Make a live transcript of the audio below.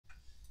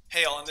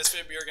Hey all, in this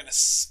video we are going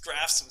to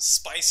graph some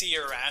spicy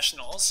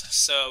irrationals.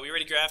 So we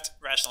already graphed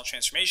rational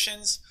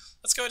transformations.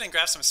 Let's go ahead and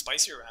graph some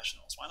spicy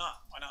irrationals. Why not?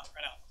 Why not?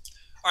 Right now.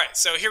 Alright,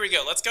 so here we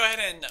go. Let's go ahead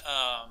and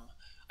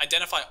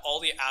identify all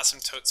the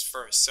asymptotes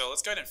first. So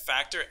let's go ahead and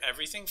factor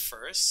everything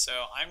first.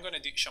 So I'm going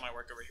to show my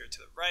work over here to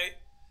the right.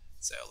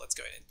 So let's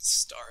go ahead and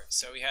start.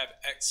 So we have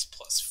x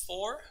plus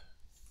 4.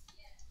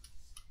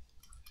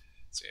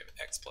 So we have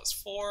x plus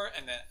 4,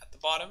 and then at the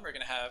bottom we're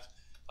going to have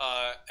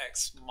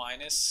x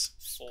minus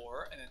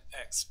 4 and then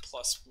x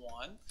plus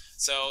 1.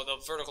 So the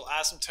vertical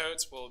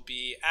asymptotes will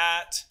be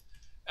at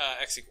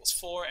x equals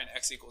 4 and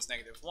x equals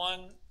negative 1.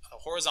 A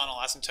horizontal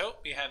asymptote,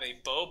 we have a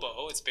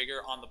bobo, it's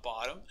bigger on the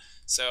bottom.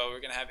 So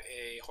we're going to have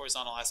a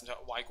horizontal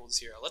asymptote y equals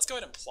 0. Let's go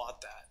ahead and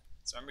plot that.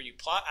 So remember, you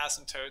plot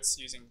asymptotes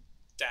using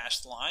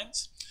dashed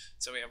lines.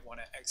 So we have one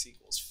at x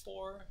equals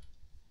 4.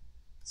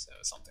 So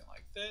something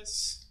like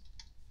this.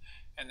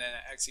 And then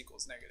at x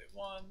equals negative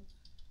 1.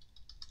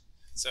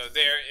 So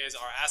there is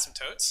our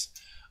asymptotes.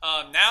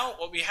 Now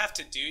what we have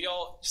to do,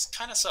 y'all, just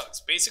kind of sucks.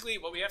 Basically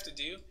what we have to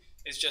do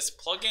is just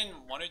plug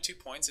in 1 or 2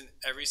 points in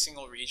every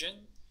single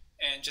region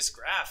and just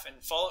graph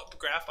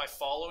by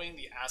following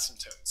the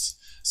asymptotes.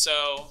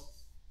 So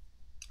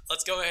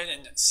let's go ahead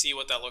and see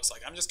what that looks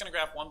like. I'm just going to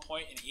graph 1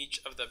 point in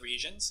each of the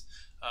regions.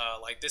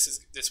 Like this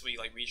will be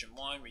like region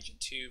 1, region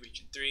 2,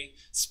 region 3.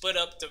 Split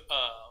up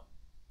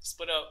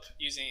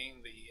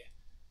using the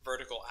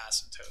vertical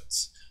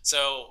asymptotes.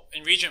 So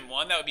in region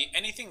 1, that would be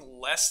anything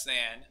less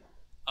than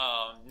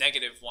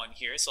negative 1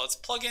 here. So let's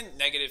plug in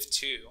negative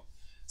 2.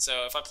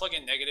 So if I plug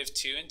in negative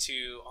 2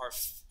 into our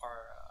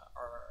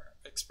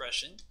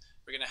expression,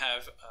 we're going to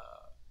have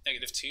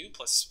negative 2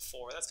 plus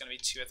 4. That's going to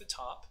be 2 at the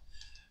top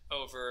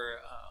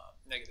over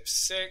negative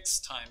 6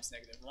 times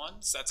negative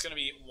 1. So that's going to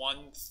be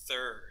 1/3,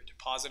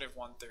 positive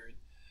 1/3.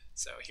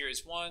 So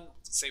here's 1.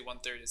 Let's say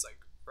 1/3 is like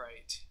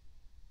right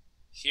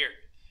here.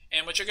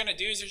 And what you're going to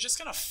do is you're just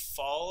going to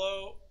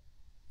follow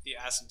the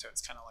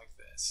asymptotes kind of like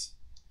this.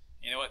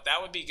 You know what?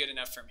 That would be good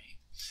enough for me.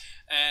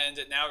 And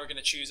now we're going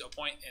to choose a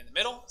point in the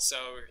middle. So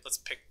let's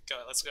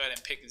go ahead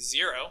and pick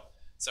 0.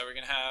 So we're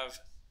going to have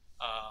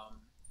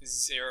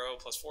 0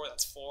 plus 4,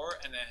 that's 4.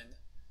 And then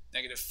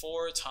negative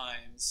 4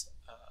 times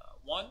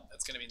 1,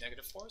 that's going to be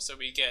negative 4. So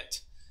we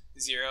get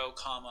 0,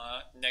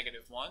 comma,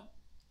 negative 1.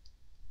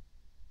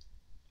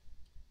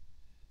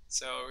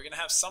 So we're going to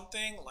have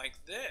something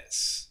like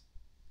this.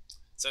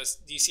 So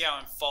do you see how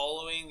I'm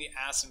following the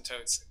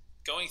asymptotes,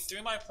 going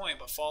through my point,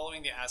 but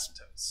following the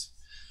asymptotes?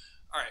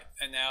 All right,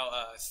 and now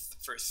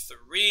for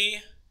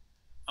 3,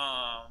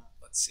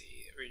 let's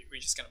see,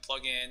 we're just going to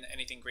plug in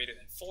anything greater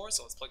than 4,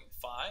 so let's plug in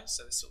 5.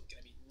 So this is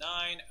going to be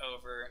 9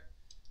 over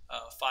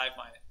 5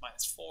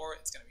 minus 4,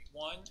 it's going to be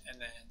 1,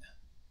 and then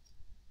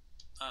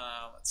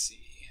let's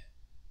see,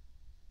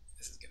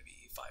 this is going to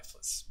be 5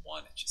 plus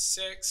 1, which is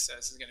 6, so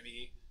this is going to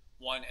be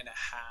 1 and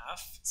a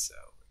half, so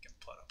we can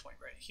put a point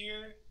right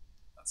here.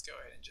 Let's go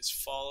ahead and just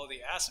follow the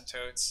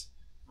asymptotes,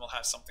 and we'll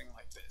have something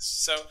like this.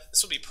 So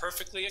this will be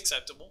perfectly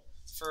acceptable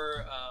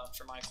for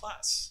my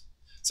class.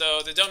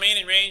 So the domain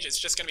and range, it's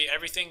just going to be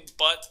everything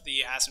but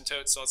the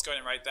asymptotes. So let's go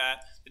ahead and write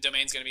that. The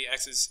domain is going to be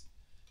x is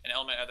an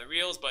element of the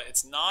reals, but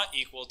it's not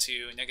equal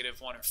to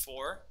negative 1 or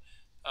 4.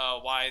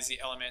 Y is the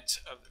element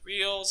of the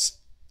reals,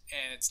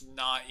 and it's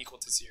not equal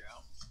to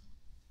 0.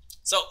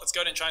 So let's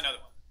go ahead and try another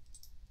one.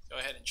 Go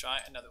ahead and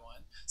try another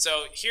one.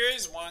 So here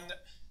is one.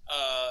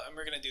 And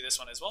we're going to do this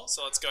one as well.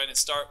 So let's go ahead and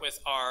start with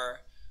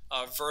our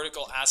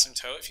vertical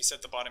asymptote. If you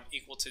set the bottom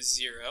equal to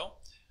 0,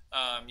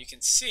 you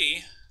can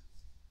see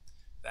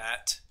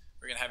that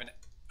we're going to have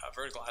a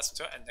vertical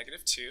asymptote at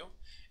negative 2.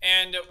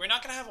 And we're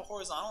not going to have a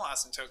horizontal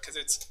asymptote because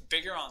it's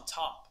bigger on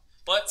top.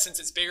 But since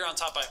it's bigger on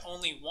top by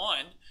only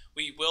 1,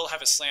 we will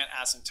have a slant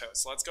asymptote.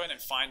 So let's go ahead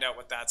and find out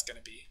what that's going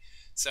to be.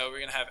 So we're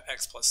going to have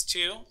x plus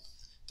 2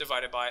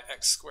 divided by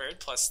x squared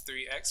plus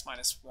 3x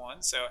minus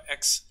 1. So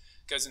x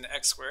goes into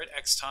x squared,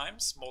 x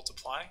times,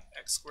 multiply,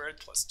 x squared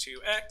plus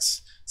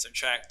 2x,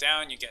 subtract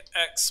down, you get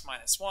x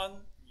minus 1,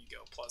 you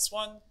go plus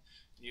 1,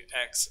 you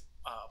x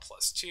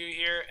plus 2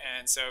 here,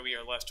 and so we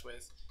are left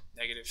with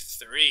negative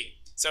 3.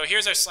 So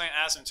here's our slant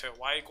asymptote,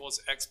 y equals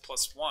x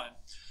plus 1.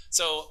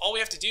 So all we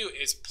have to do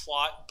is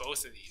plot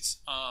both of these.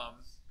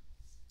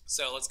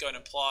 So let's go ahead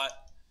and plot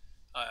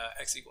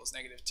x equals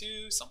negative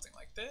 2, something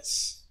like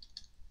this.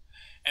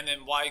 And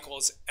then y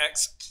equals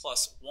x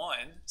plus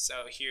 1,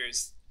 so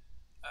here's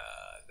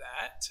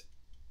that,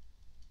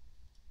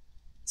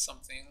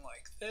 something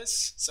like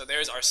this. So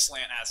there's our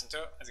slant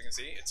asymptote. As you can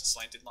see, it's a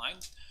slanted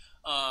line.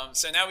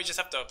 So now we just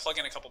have to plug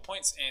in a couple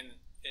points in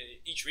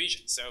each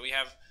region. So we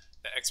have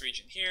the x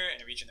region here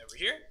and a region over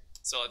here.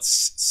 So let's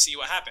see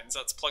what happens.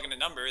 Let's plug in a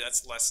number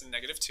that's less than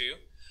negative 2.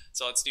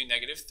 So let's do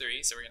negative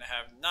 3. So we're going to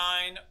have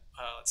 9,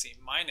 let's see,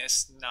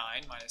 minus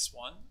 9 minus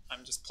 1.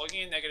 I'm just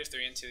plugging in negative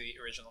 3 into the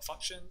original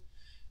function.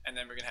 And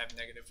then we're going to have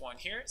negative 1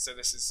 here. So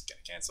this is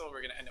going to cancel.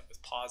 We're going to end up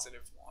with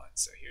positive 1.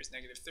 So here's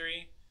negative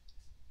 3.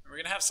 And we're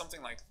going to have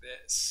something like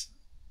this.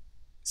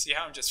 See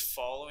how I'm just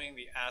following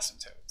the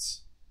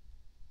asymptotes.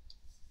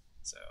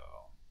 So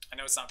I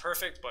know it's not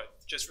perfect,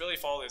 but just really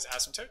follow those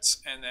asymptotes.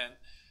 And then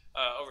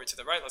over to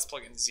the right, let's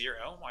plug in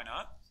 0. Why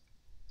not?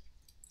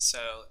 So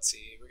let's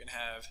see, we're going to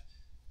have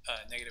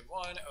negative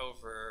 1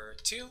 over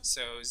 2.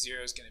 So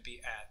 0 is going to be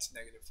at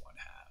negative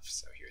 1/2.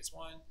 So here's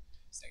 1,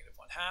 it's negative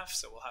 1/2.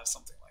 So we'll have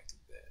something like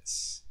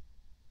this.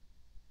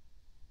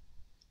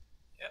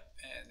 Yep,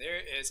 and there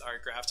is our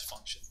graphed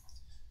function.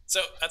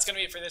 So that's going to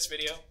be it for this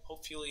video.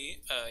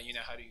 Hopefully you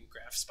know how to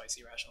graph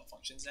spicy rational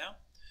functions now.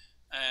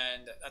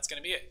 And that's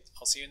going to be it.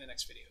 I'll see you in the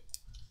next video.